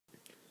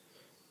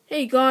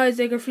Hey guys,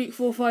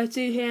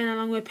 Freak452 here, and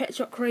along with Pet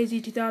Shop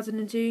Crazy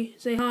 2002.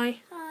 Say hi.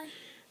 Hi.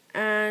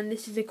 And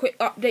this is a quick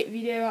update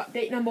video,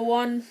 update number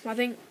 1, I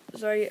think.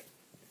 So,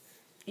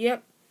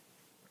 yep,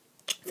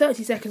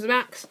 30 seconds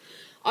max.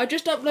 I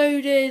just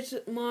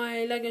uploaded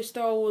my Lego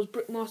Star Wars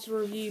Brickmaster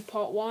review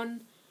part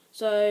 1.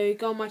 So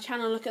go on my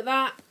channel and look at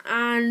that.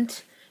 And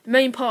the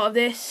main part of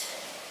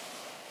this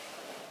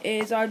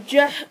is I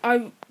just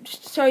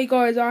to tell you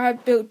guys, I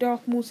have built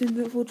Darth Maul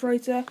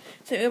Infiltrator.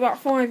 It took me about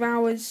 5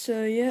 hours,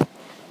 so yeah,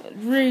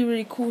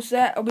 really cool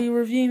set. I'll be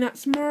reviewing that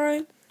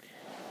tomorrow.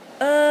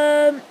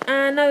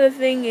 Another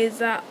thing is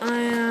that I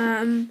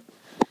am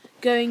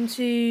going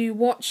to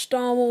watch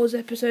Star Wars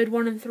Episode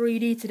 1 in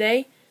 3D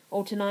today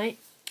or tonight.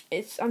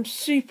 I'm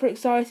super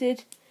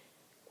excited.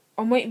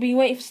 Been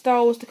waiting for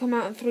Star Wars to come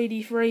out in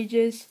 3D for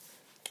ages.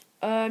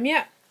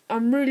 Yeah,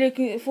 I'm really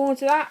looking forward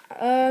to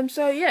that.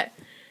 So yeah.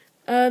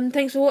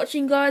 Thanks for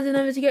watching, guys, and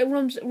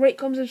remember to rate,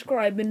 comment,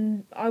 subscribe,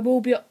 and I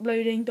will be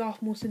uploading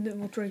Darth Maul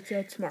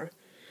Infiltrator tomorrow.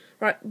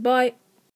 Right, bye.